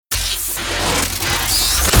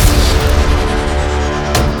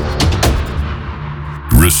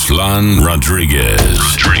Ruslan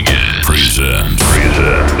Rodriguez. Present.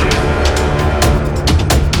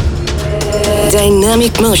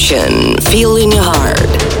 Dynamic motion, feel in your heart.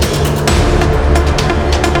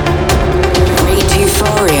 Great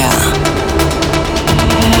euphoria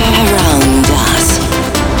around us.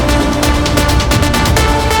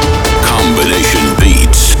 Combination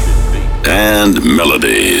beats and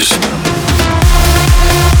melodies.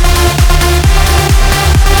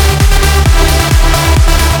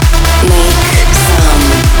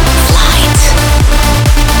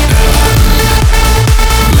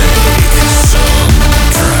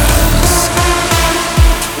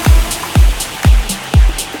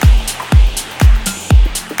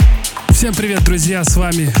 Всем привет, друзья, с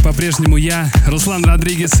вами по-прежнему я, Руслан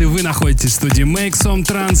Родригес, и вы находитесь в студии Make Some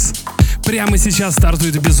Trance. Прямо сейчас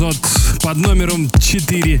стартует эпизод под номером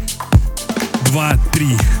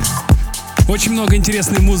 423. Очень много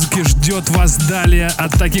интересной музыки ждет вас далее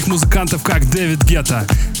от таких музыкантов, как Дэвид Гетта,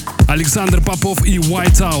 Александр Попов и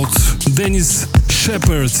Whiteout, Деннис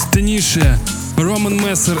Шепард, Таниша, Роман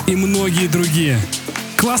Мессер и многие другие.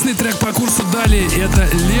 Классный трек по курсу далее — это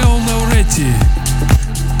Лео Лауретти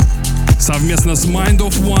совместно с Mind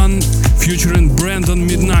of One, featuring Брэндон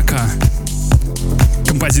Миднака.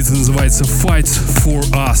 Композиция называется Fight for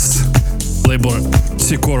Us, лейбл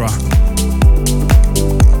Sikora.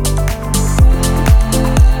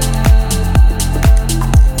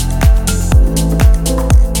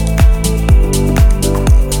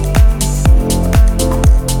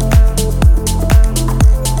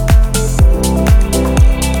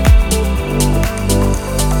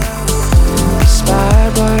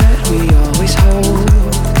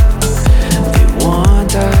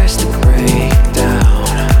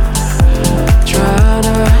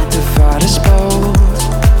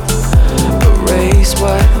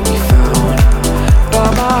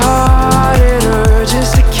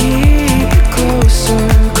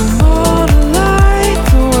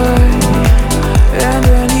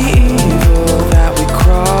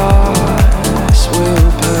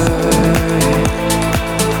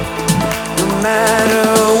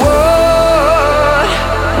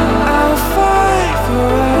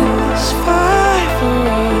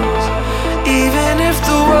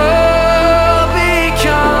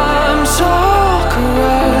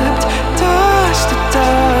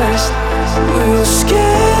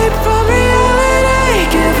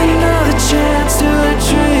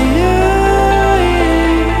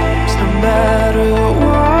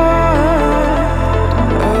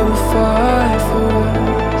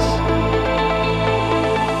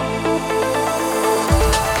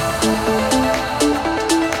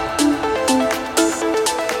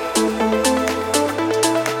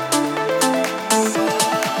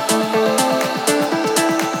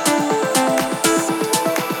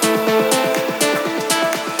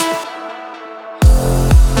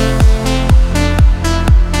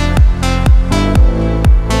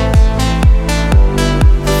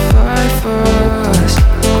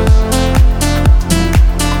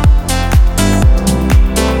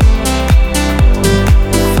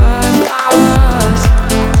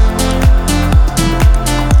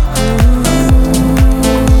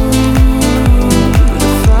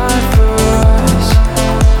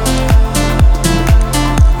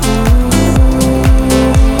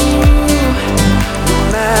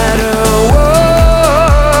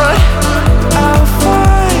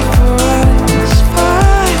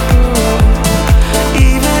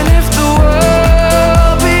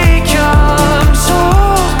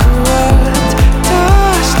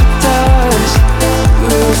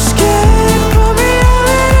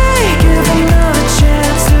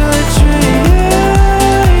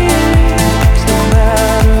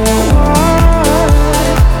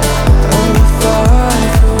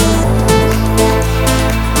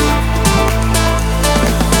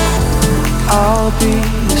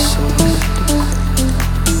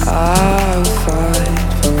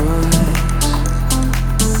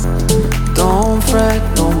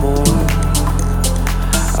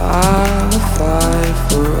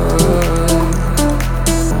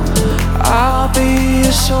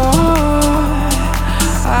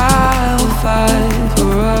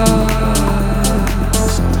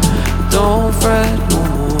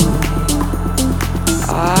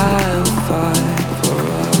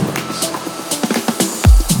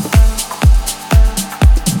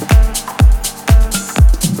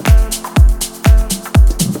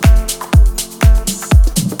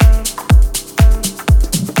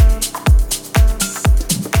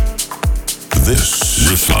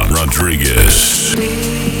 Ruslan Rodriguez.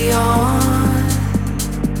 Beyond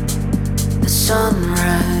the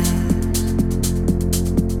sunrise,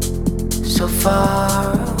 so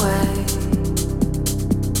far away.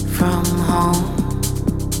 from home.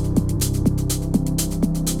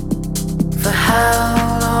 For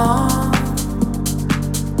how long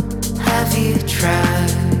have you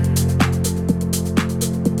tried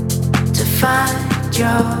to find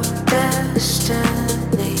your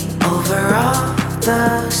destiny over all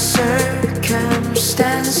the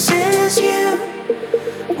circumstances? You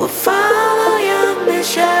will follow your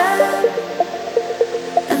mission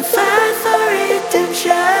and fight for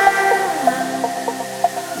redemption,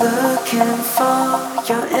 looking for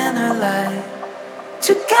your inner light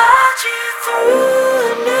to guide you through a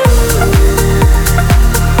new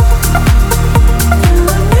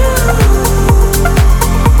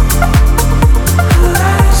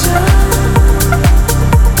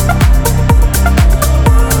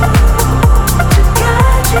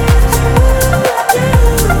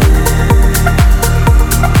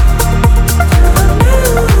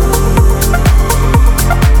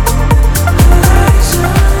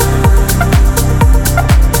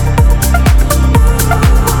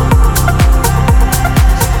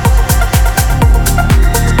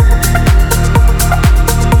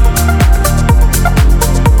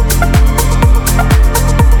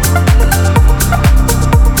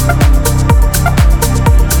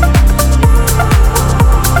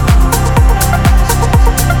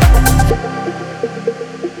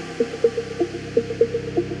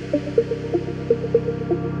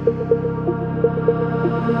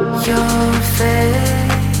your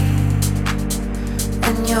faith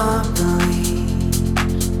and your belief.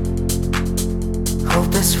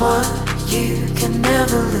 Hope is what you can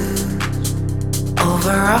never lose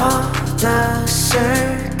over all the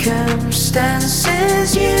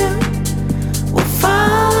circumstances. You will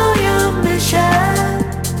follow your mission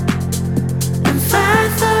and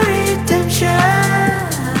fight for redemption,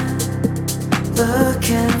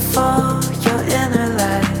 looking for your inner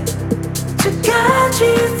light to guide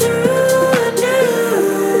you through a new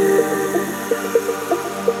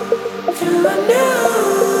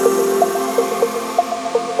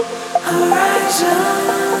horizon,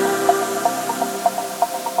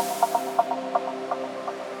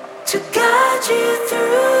 to guide you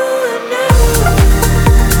through a new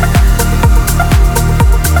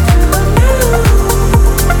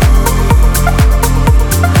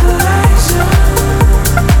horizon.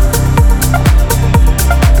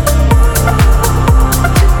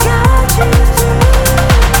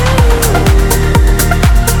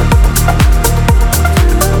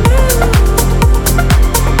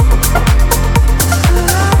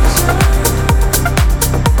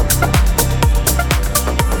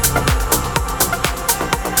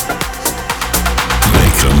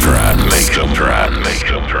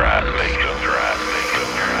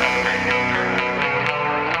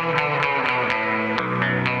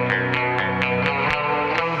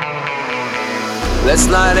 Let's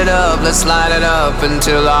light it up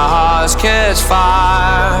until our hearts catch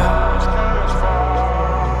fire,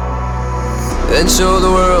 and show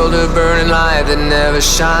the world a burning light that never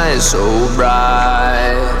shines so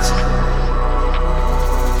bright.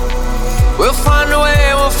 We'll find a way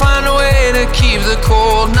to keep the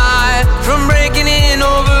cold night from breaking in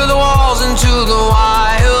over the walls into the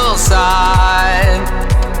wild side,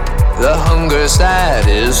 the hunger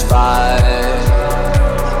satisfied.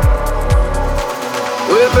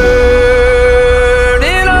 We're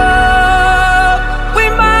burning up, we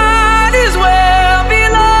might as well be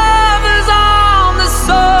lovers on the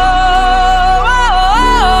soul.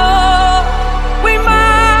 We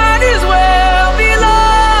might as well be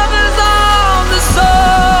lovers on the soul.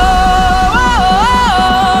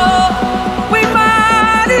 We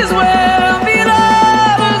might as well be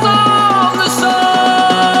lovers on the soul.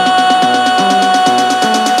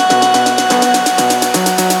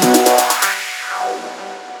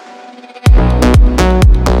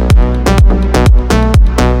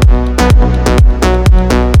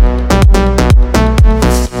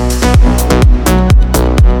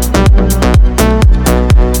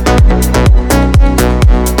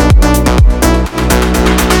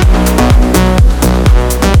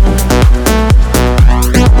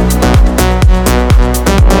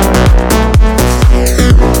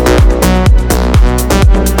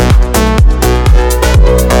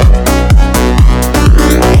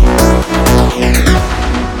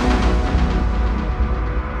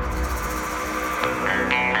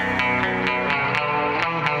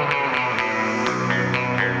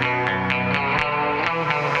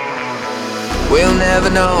 We'll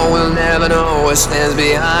never know what stands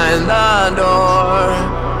behind the door.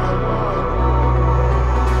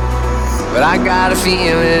 But I got a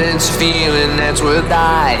feeling, it's a feeling that's worth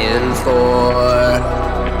dying for.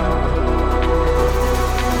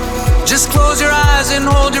 Just close your eyes and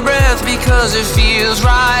hold your breath because it feels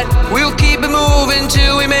right. We'll keep it moving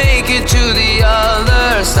till we make it to the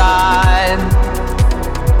other side.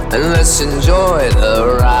 And let's enjoy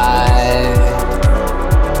the ride.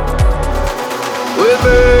 We're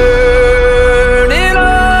burning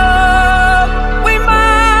up. We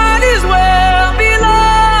might as well be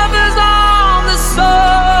lovers on the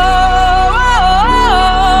soul.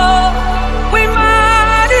 We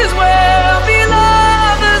might as well be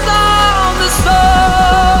lovers on the soul.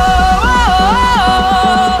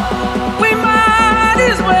 We might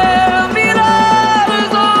as well be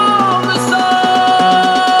lovers on the soul.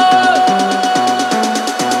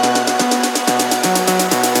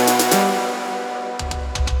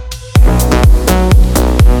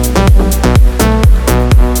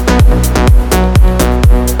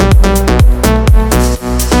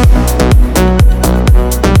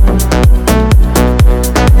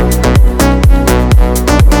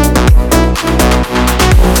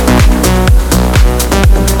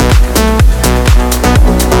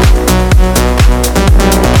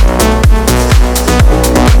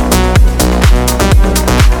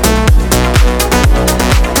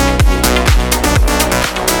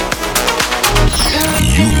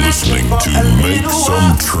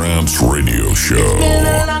 Trance Radio Show. It's been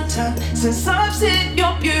a long time since I've seen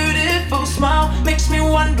your beautiful smile. Makes me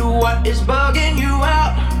wonder what is bugging you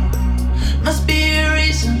out. Must be a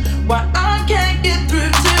reason why I can't get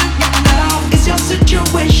through to you now. Is your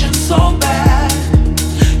situation so bad?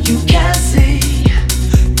 You can't see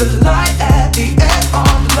the light at the end of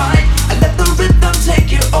the line. I let the rhythm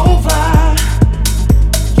take you over.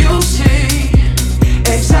 You see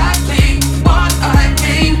exactly what I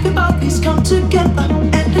mean. The bodies come together.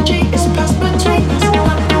 Energy is passed between us. Not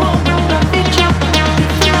more, not each other.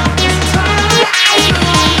 It's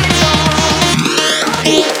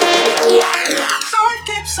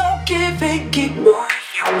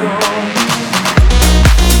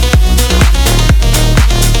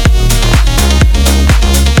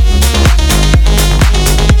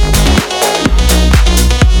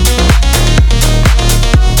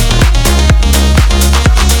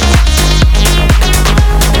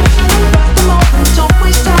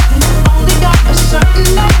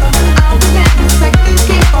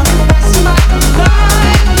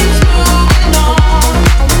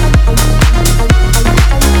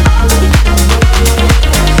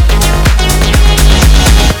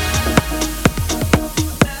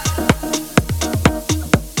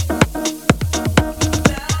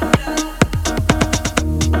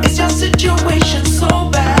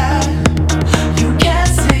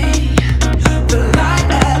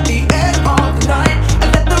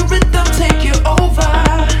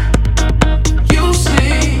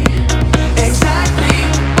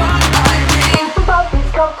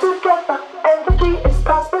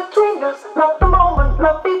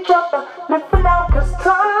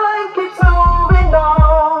time to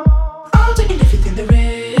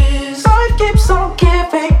so it keeps on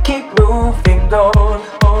giving, keep moving on.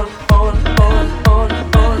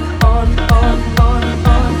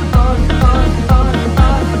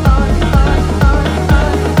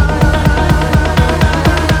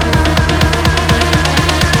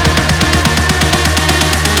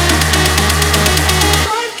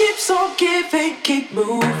 Keep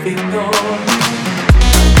moving on.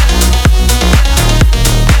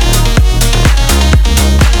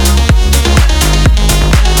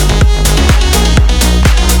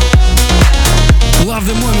 Love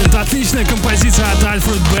the Moment. Отличная композиция от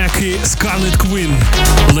Альфред Бек и Scarlet Queen.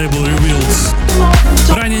 Лейбл Reveals.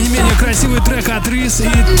 Ранее не менее красивый трек от Riz и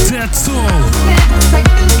Dead Soul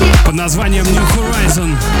под названием New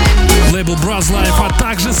Horizon. Лейбл Bros Life, а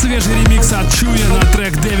также свежий ремикс от Чуя на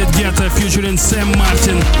трек David Guetta featuring Sam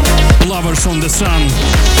Martin, Lovers on the Sun.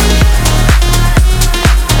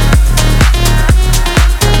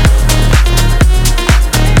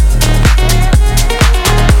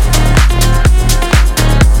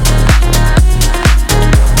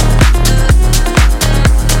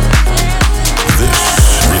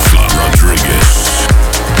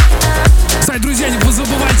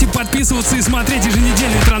 Подписываться и смотреть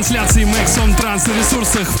еженедельные трансляции Make Some Trance на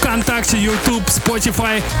ресурсах ВКонтакте, YouTube,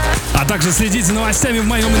 Spotify, а также следить за новостями в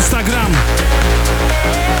моем Instagram.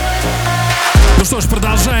 Ну что ж,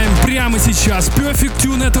 продолжаем прямо сейчас. Perfect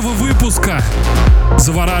Tune этого выпуска.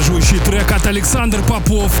 Завораживающий трек от Александр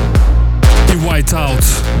Попов и Whiteout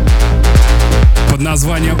под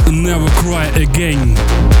названием Never Cry Again.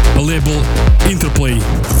 Лейбл Interplay.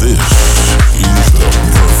 This is the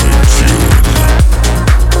perfect tune.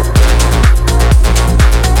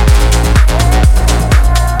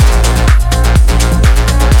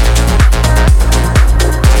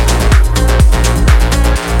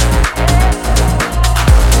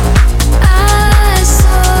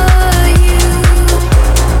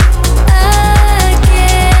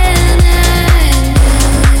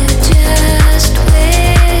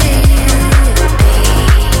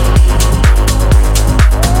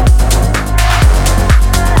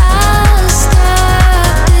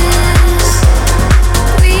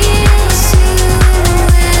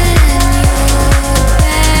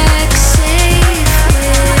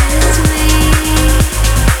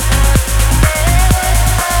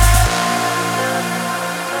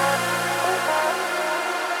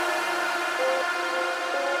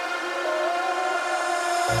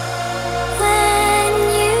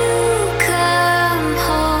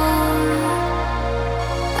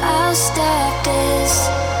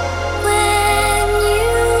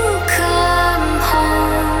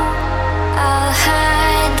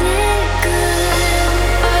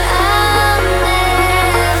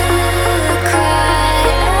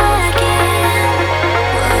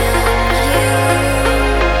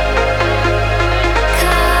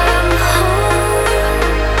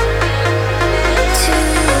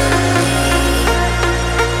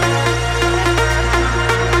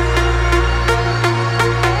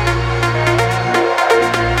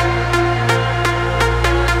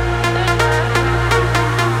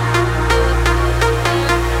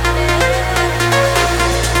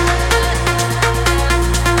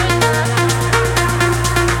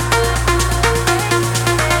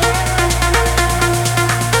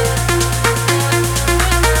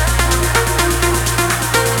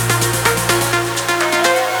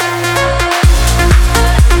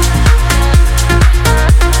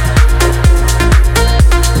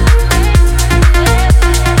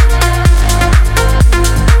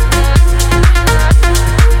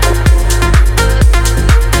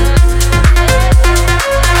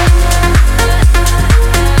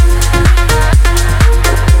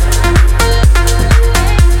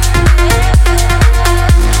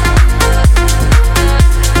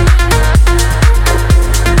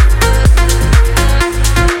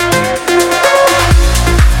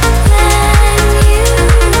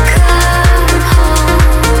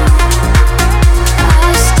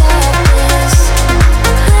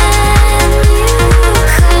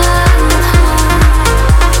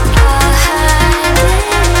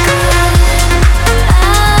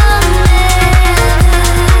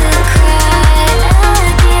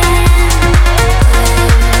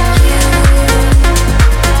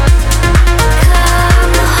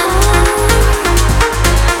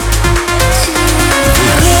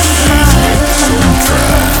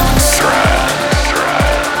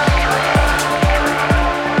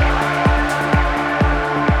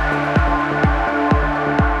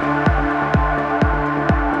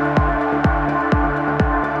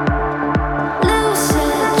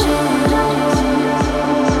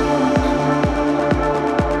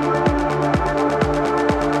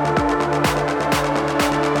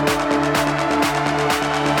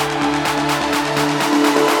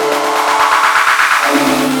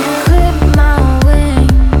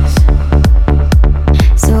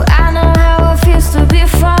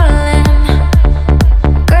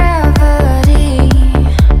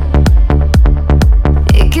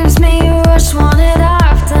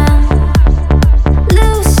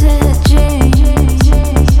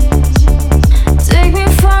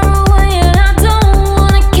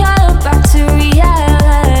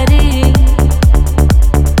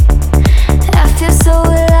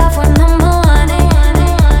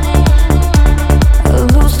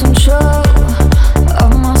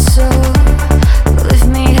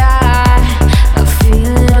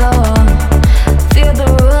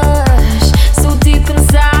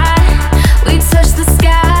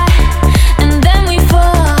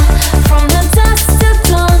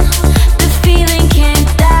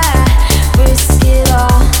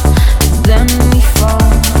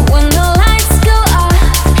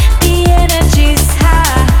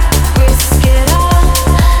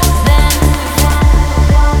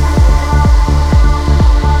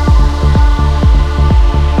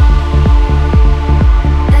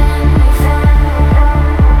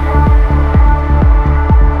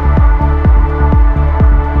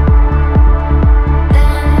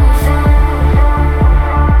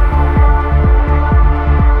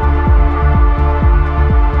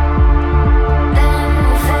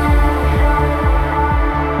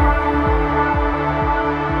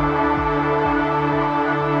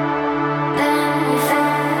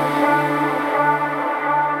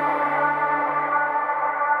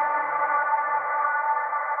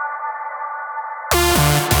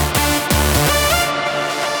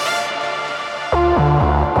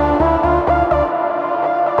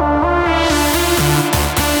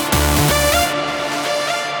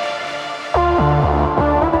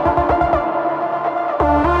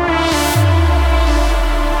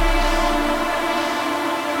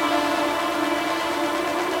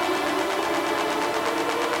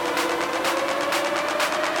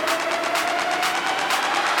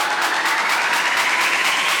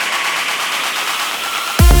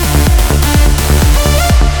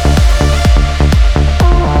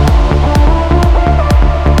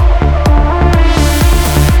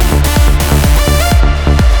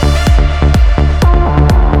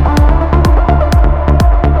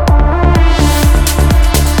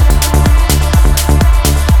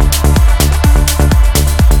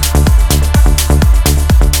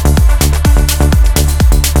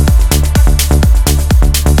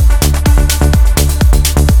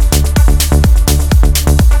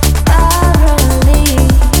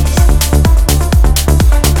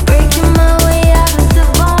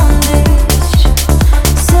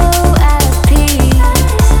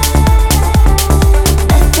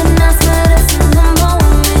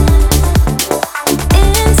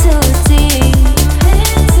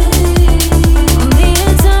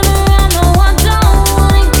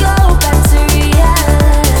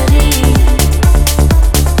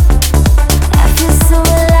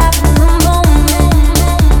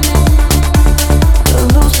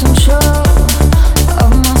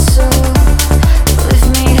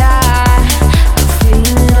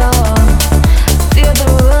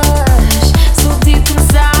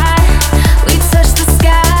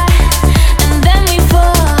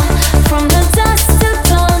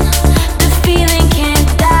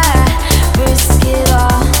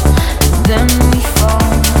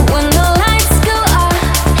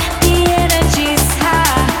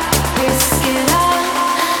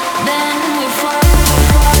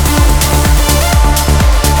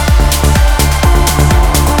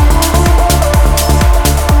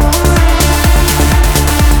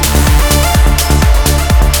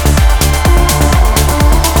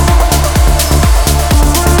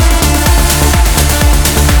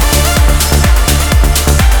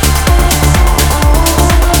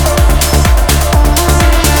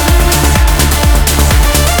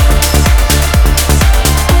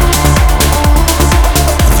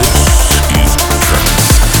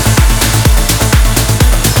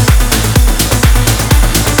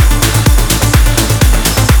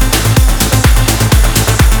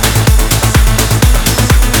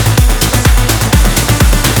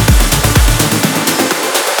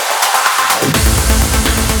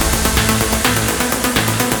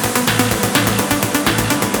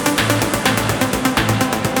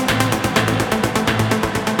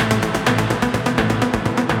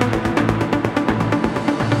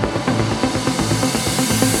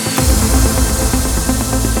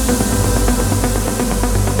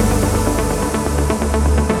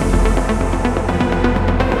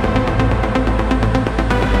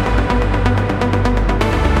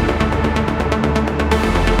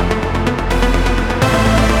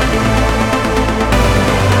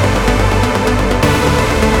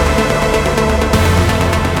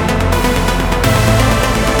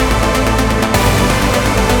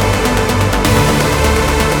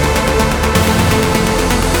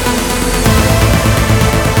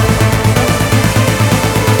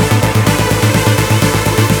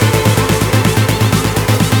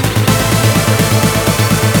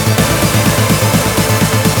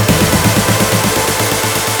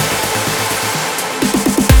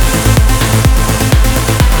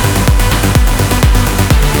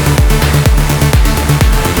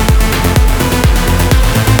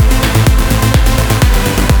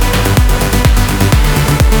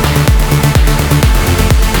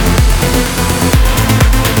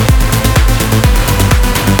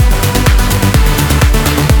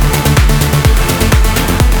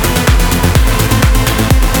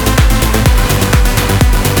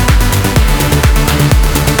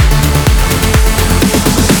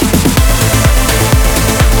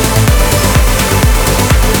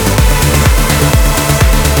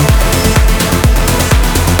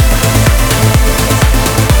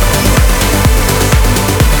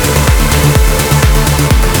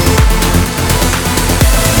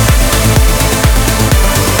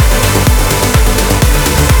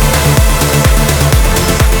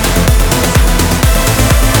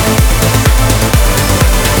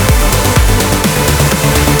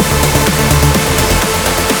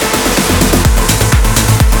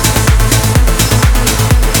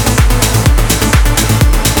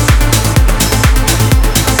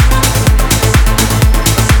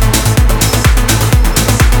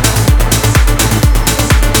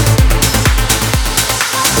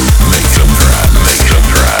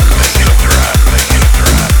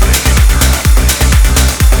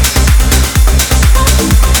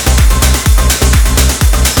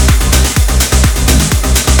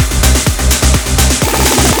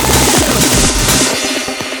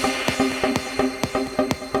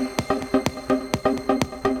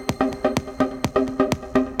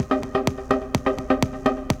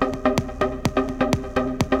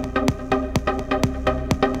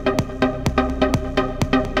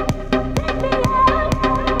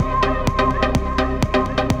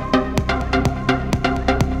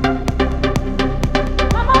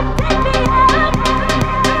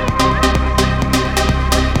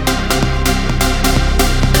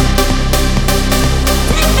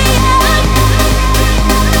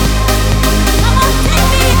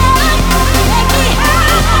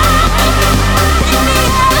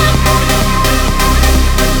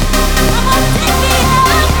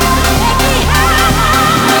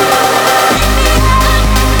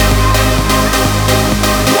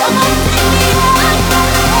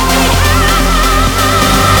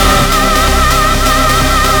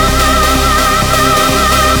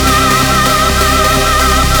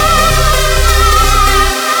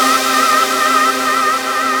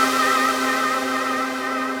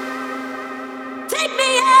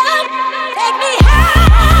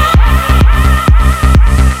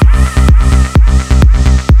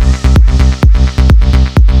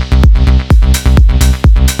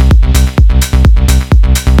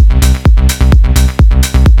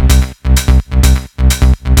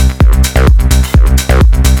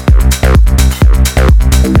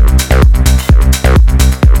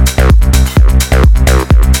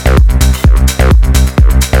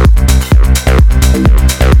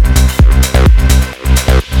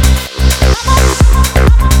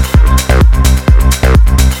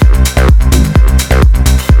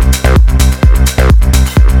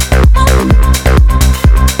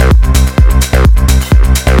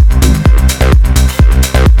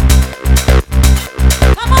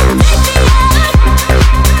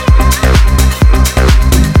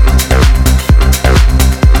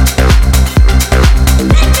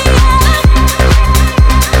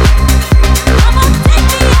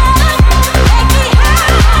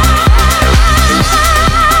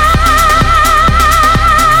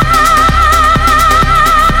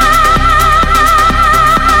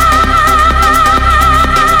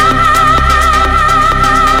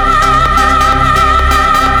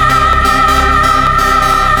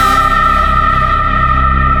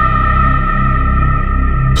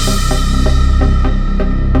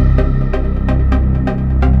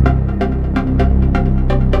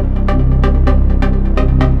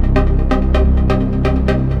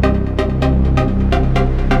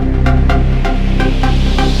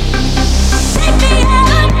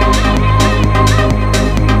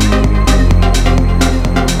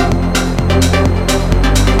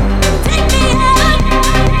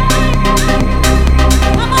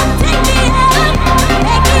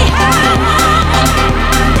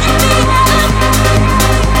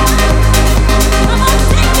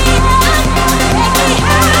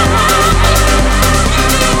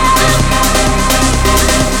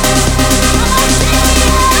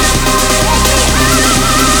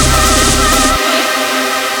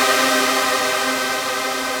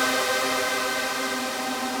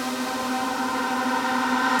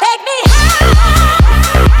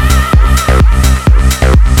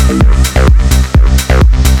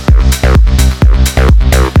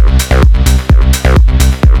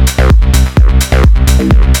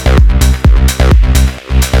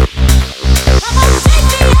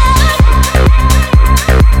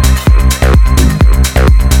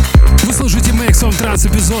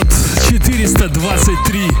 код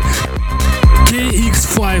 423.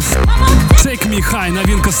 KX5 Take Me High,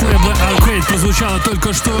 новинка с лейбла Arcade, прозвучала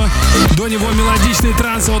только что. До него мелодичный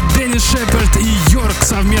транс от Деннис Шепард и Йорк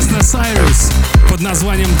совместно с Iris под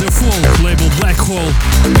названием The Fall, лейбл Black Hole.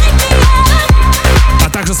 А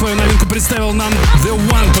также свою новинку представил нам The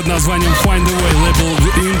One под названием Find the Way, лейбл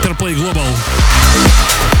Interplay Global.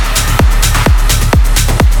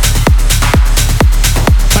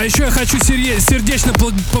 А еще я хочу сердечно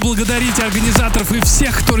поблагодарить организаторов и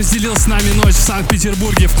всех, кто разделил с нами ночь в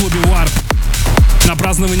Санкт-Петербурге в клубе Warp на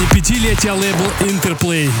праздновании 5-летия лейбла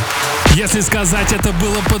Interplay. Если сказать, это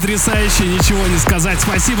было потрясающе, ничего не сказать.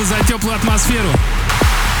 Спасибо за теплую атмосферу.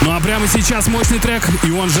 Ну а прямо сейчас мощный трек, и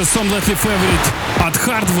он же Some Lately Favorite от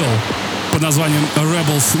Hardwell под названием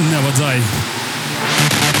Rebels Never Die.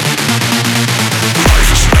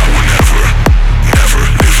 Life is now or never, never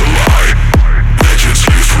live a lie. Legends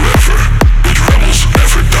live forever, but rebels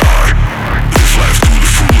never die. Live life to the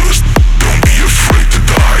fullest, don't be afraid to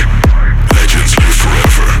die. Legends live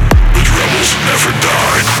forever, but rebels never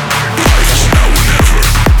die. Life is now or never,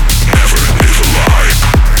 never live a lie.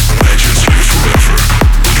 Legends live forever,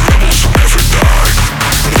 but rebels never die.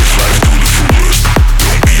 Live life to the fullest,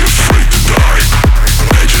 don't be afraid to die.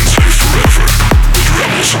 Legends live forever, but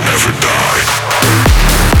rebels never die.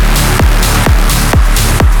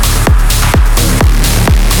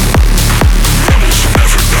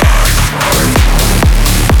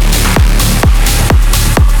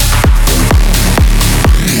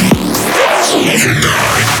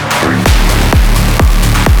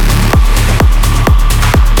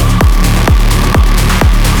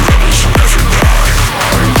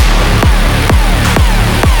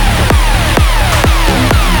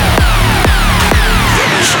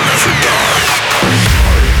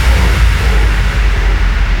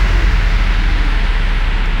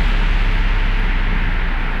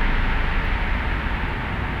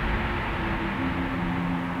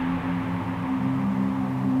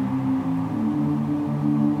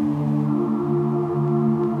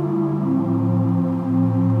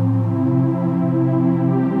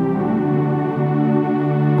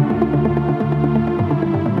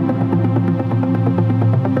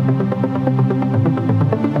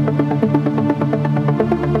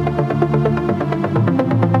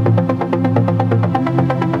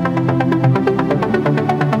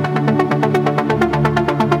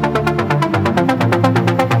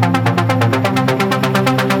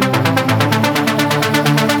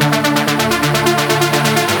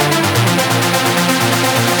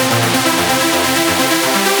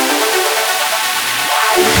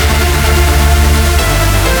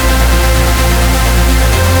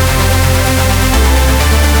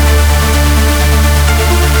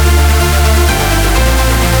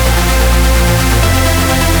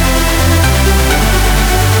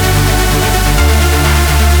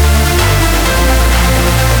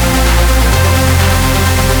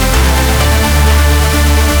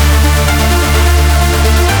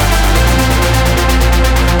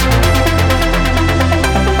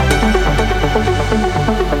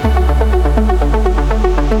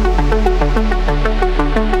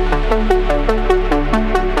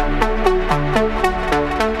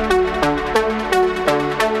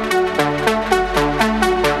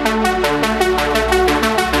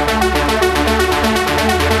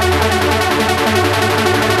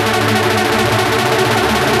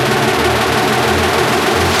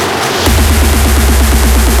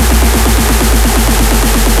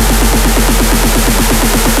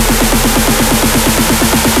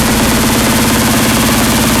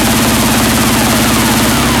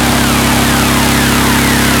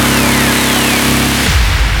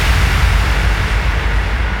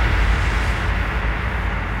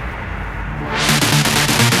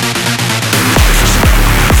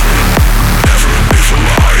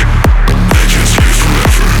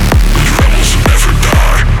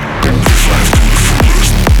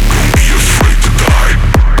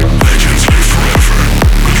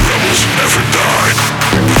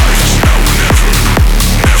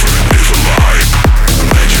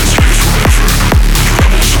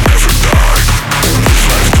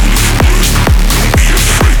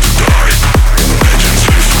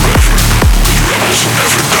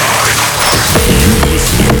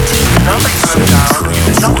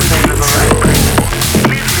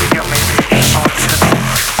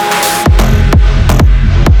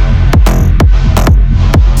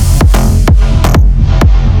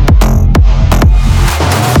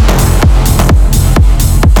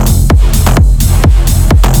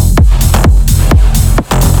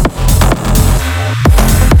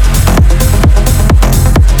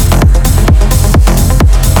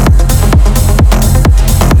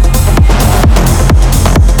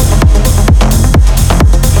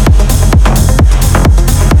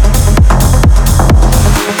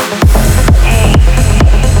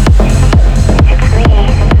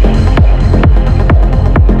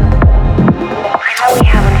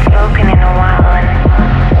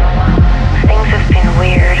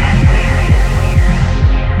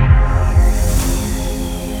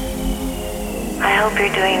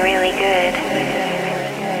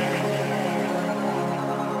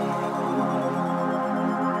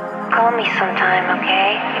 call me sometime,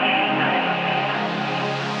 okay?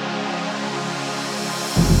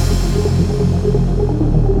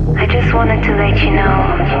 I just wanted to let you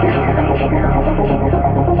know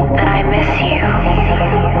that I miss you.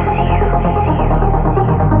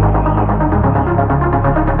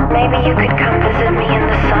 Maybe you could come visit me in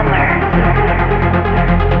the summer.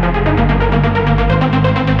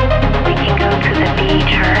 We can go to the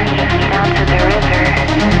beach or down to the river.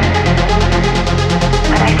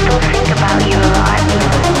 But I still think about you a lot.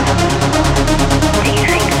 Do you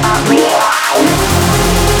think about me?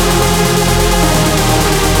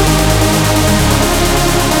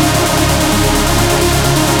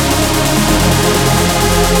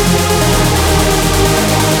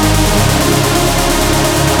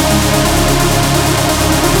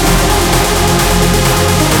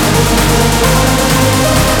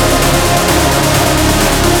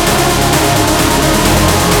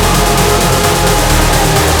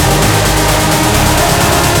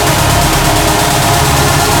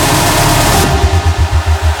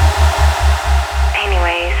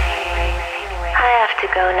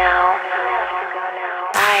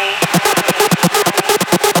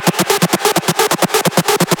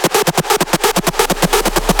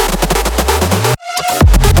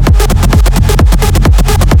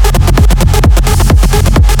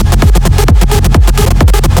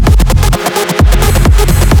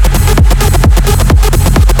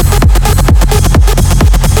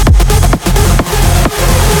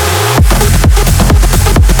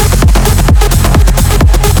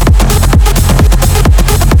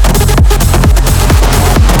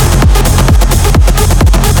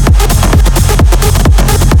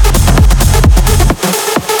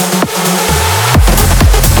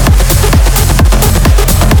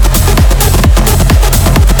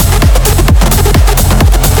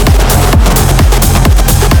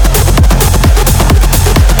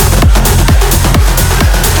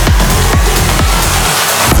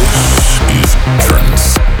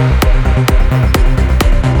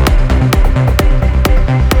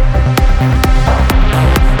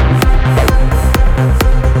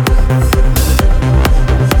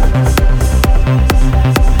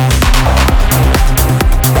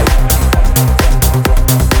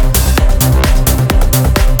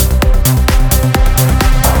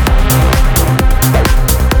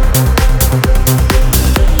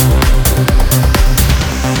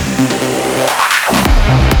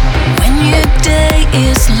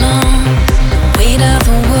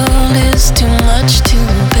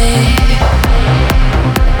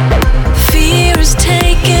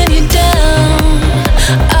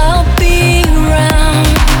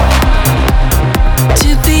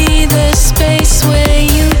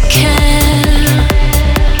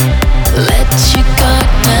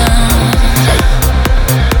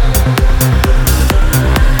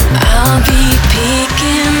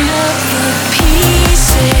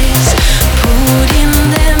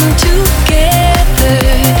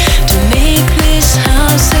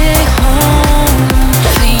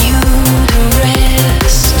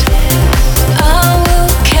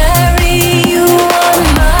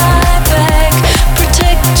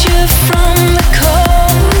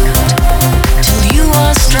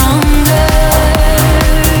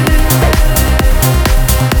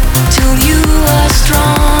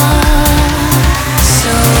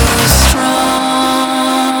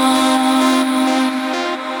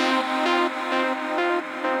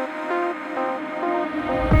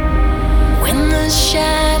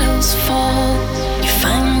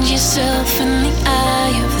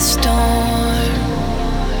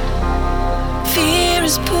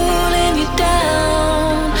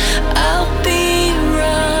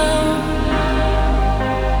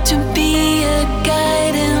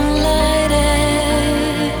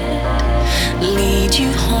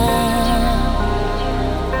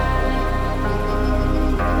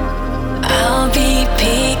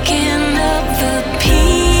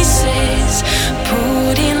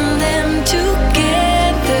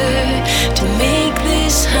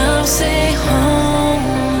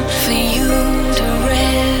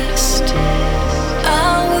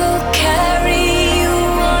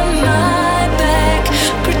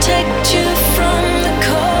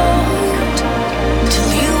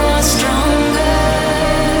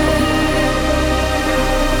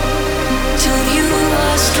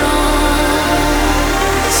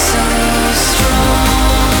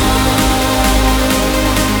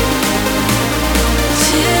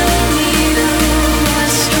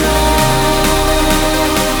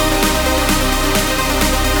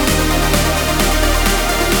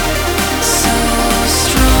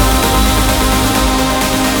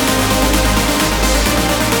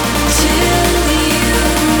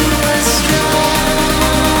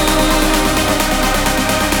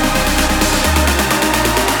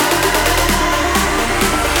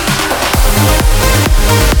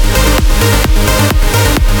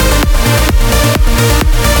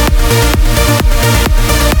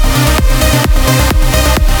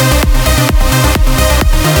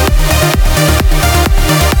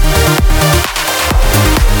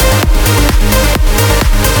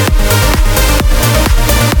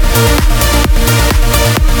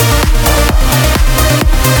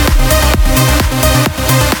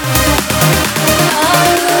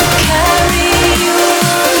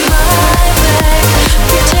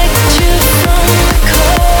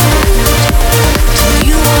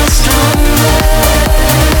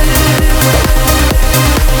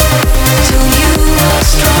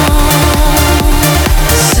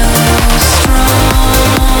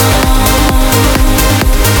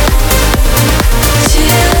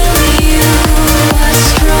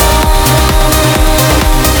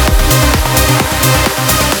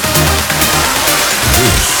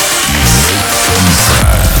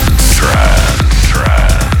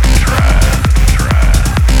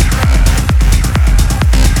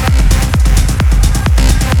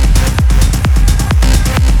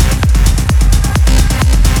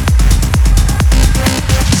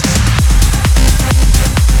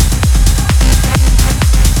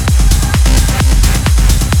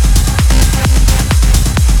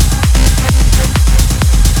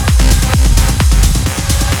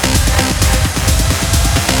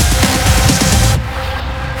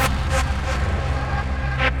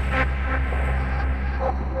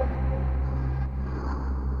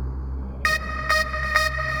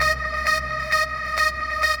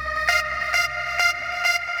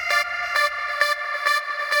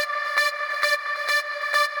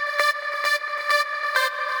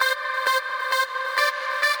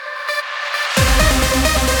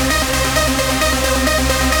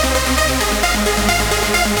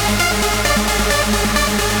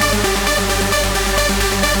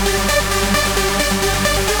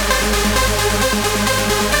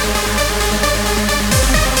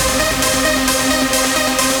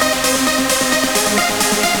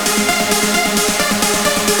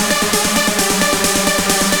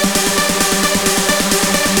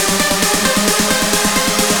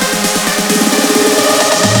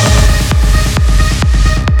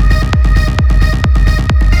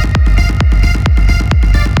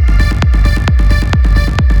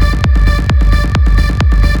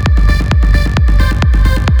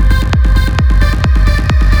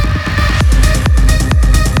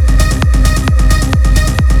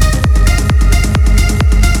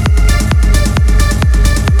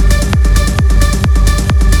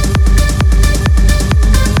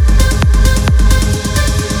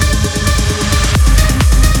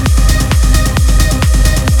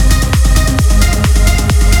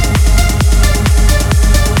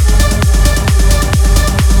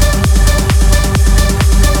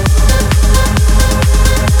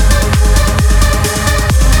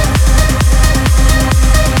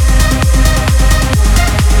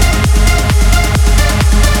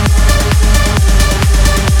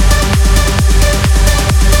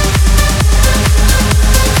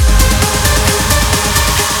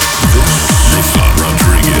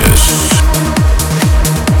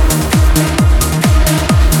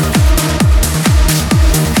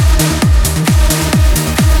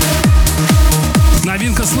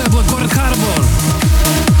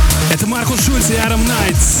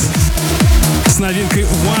 новинкой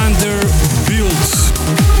Vanderbilt.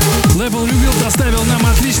 Лейбл Revealed доставил нам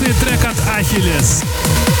отличный трек от Achilles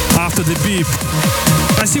After the Beep.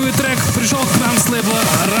 Красивый трек пришел к нам с лейбла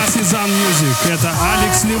Rasizan Music. Это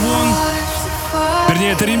Алекс Ливон.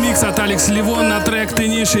 Вернее, это ремикс от Алекс Ливон на трек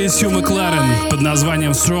Тениша и Сью Макларен под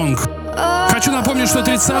названием Strong. Хочу напомнить, что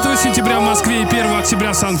 30 сентября в Москве и 1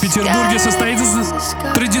 октября в Санкт-Петербурге состоится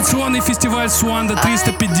традиционный фестиваль Суанда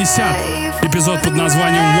 350. Эпизод под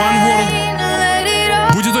названием One World.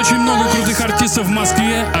 Будет очень много крутых артистов в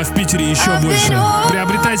Москве, а в Питере еще больше.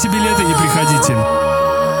 Приобретайте билеты и приходите.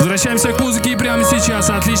 Возвращаемся к музыке, и прямо сейчас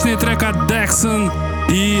отличный трек от Дексон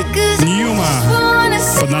и Ньюма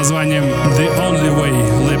под названием The Only Way,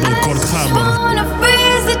 лейбл Court Harbor.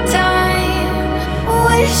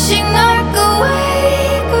 Wishing I could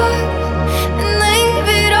wake up and leave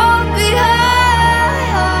it all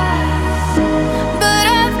behind, but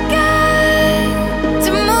I've got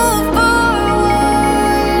to move forward,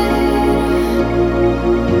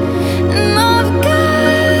 and I've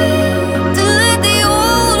got to let the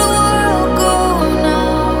old world go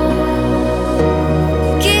now.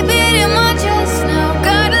 Keep it in my chest now,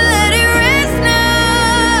 gotta let it rest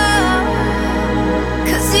now,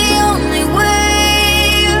 'cause the only way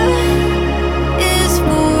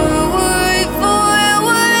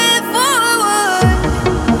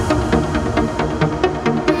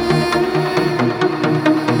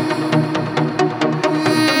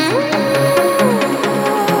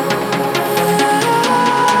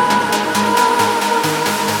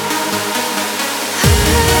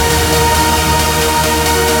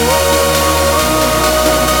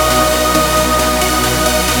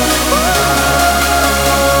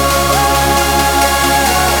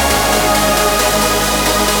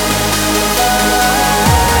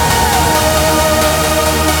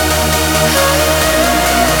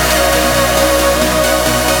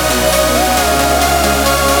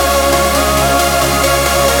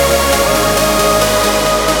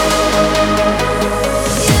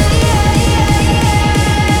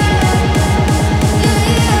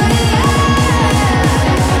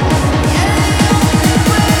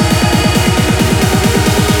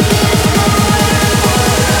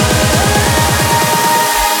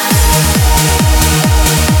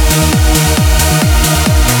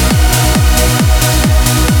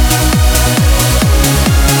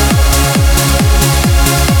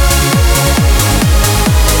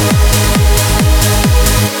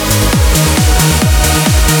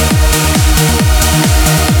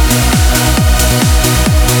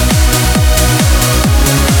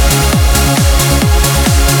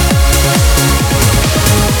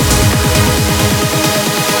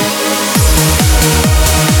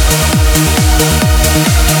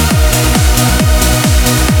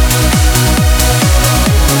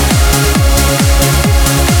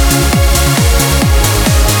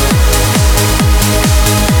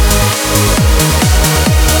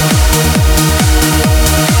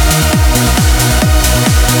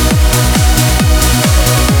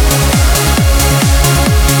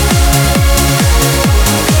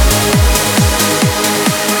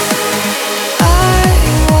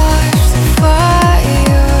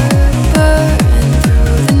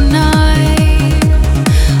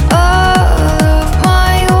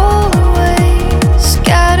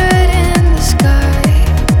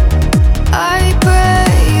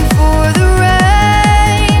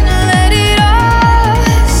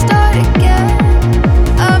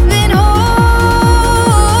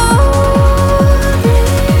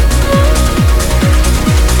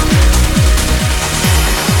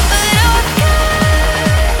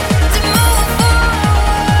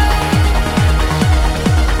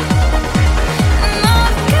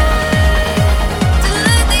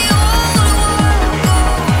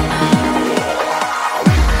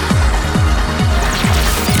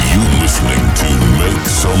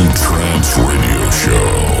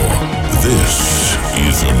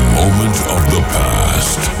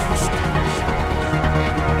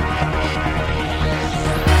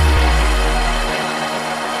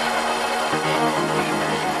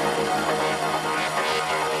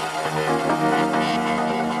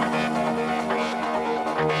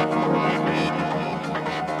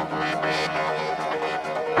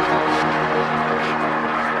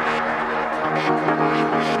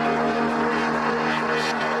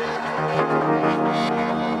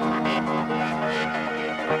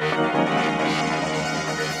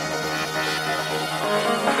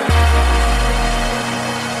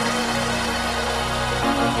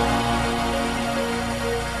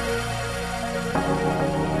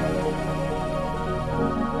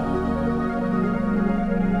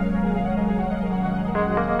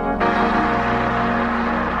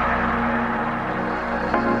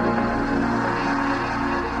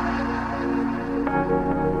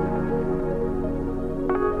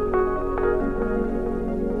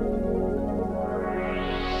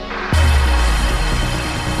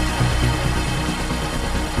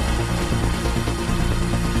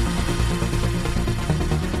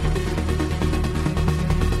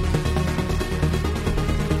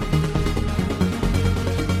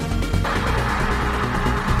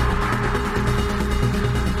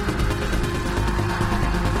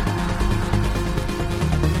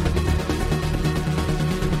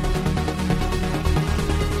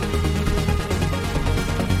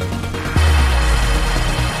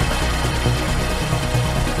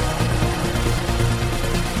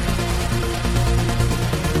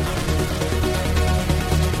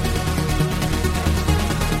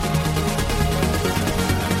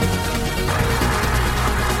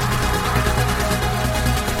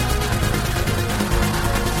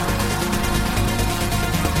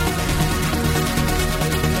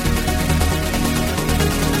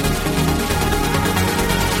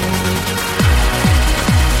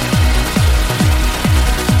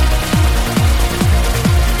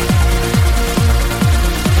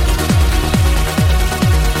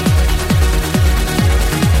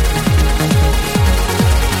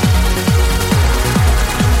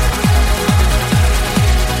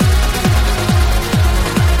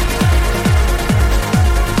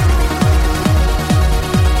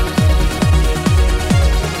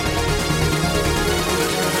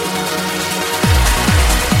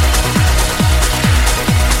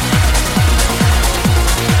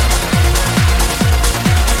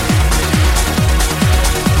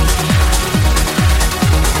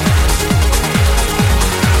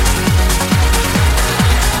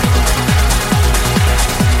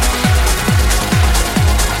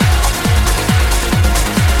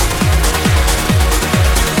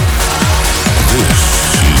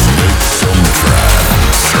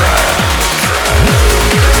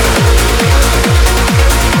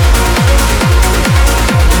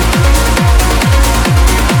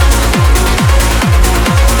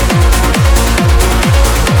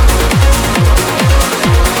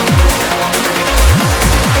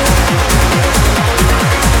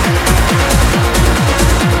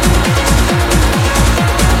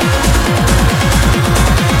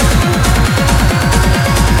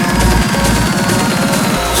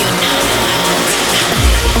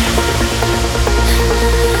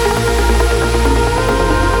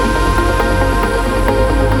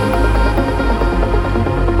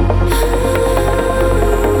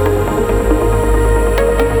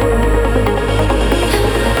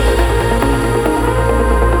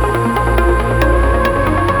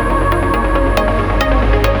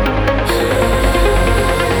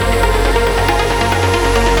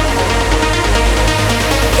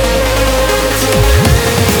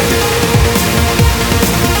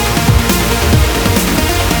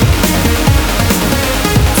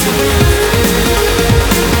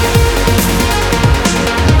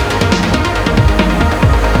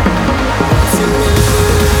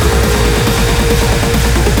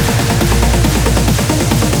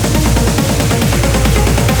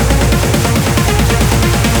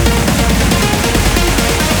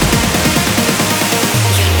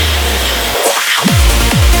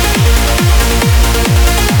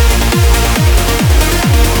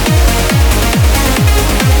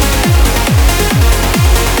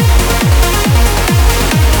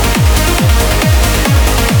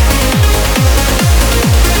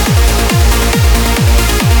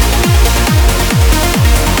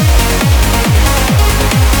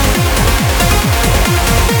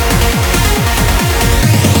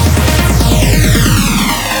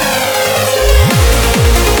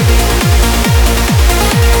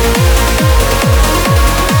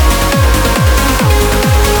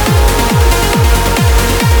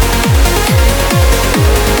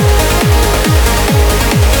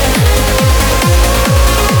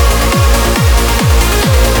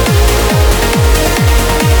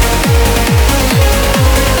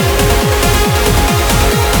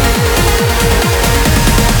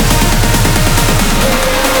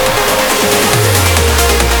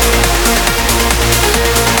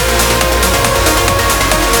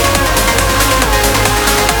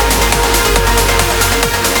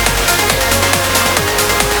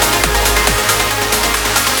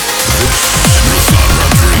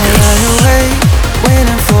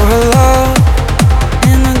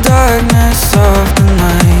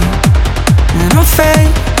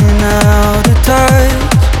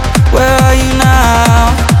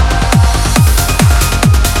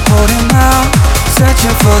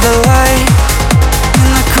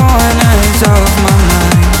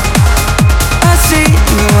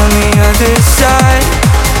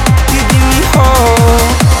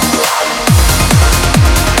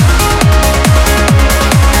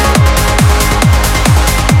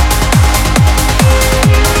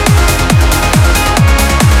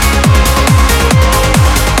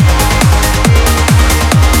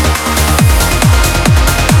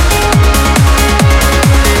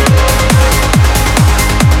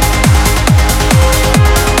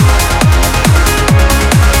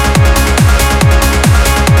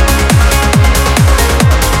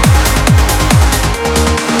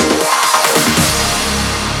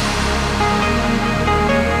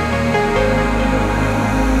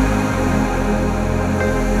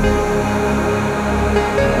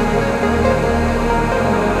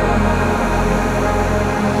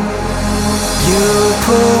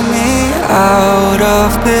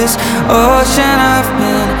of this ocean I've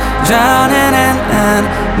been drowning in, and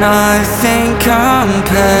nothing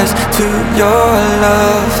compares to your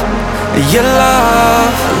love. Your love.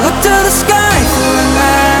 I look to the sky for an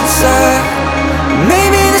answer.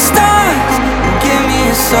 Maybe the stars will give me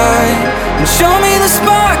a sign and show me the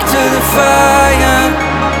spark to the fire.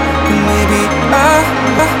 And maybe I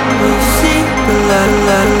will see the light.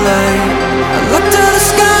 I look to the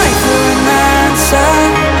sky for an answer.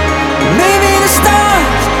 Maybe the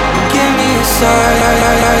stars will give me a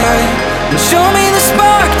sign and show me the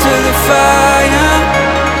spark to the fire.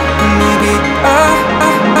 And maybe I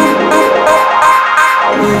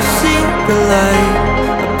will see the light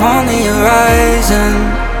upon the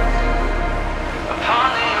horizon.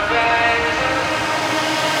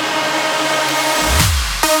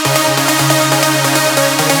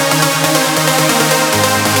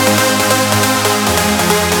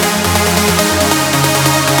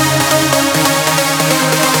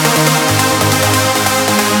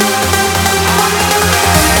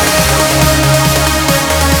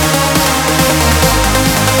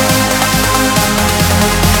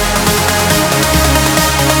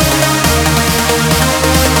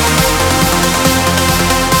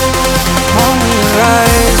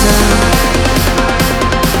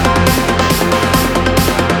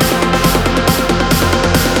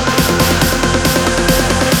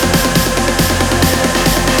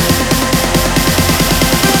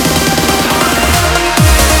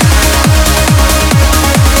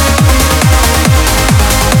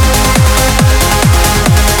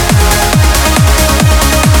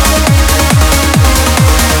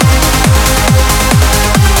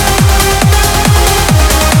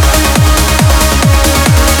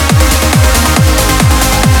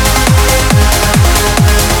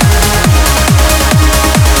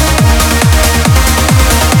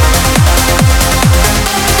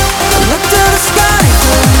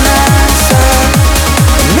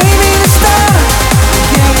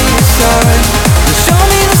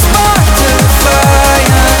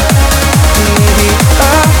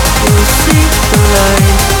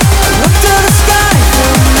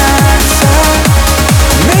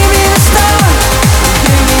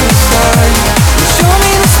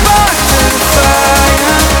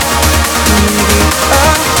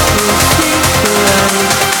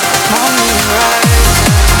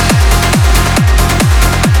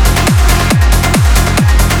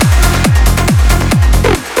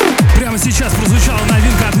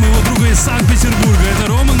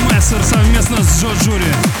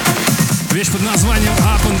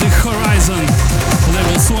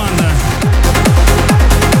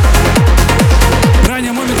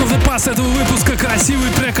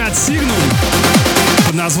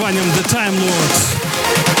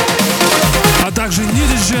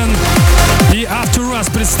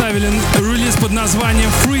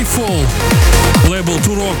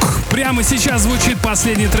 Сейчас звучит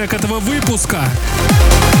последний трек этого выпуска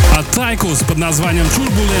от Tychus под названием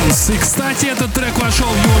Turbulence. И, кстати, этот трек вошел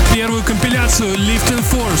в его первую компиляцию Lift and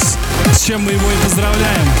Force, с чем мы его и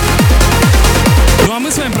поздравляем. Ну а мы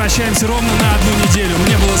с вами прощаемся ровно на одну неделю.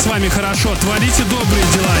 Мне было с вами хорошо. Творите добрые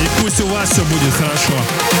дела, и пусть у вас все будет хорошо.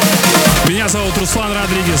 Меня зовут Руслан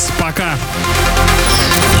Родригес. Пока.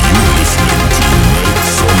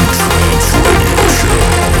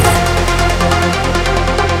 Show.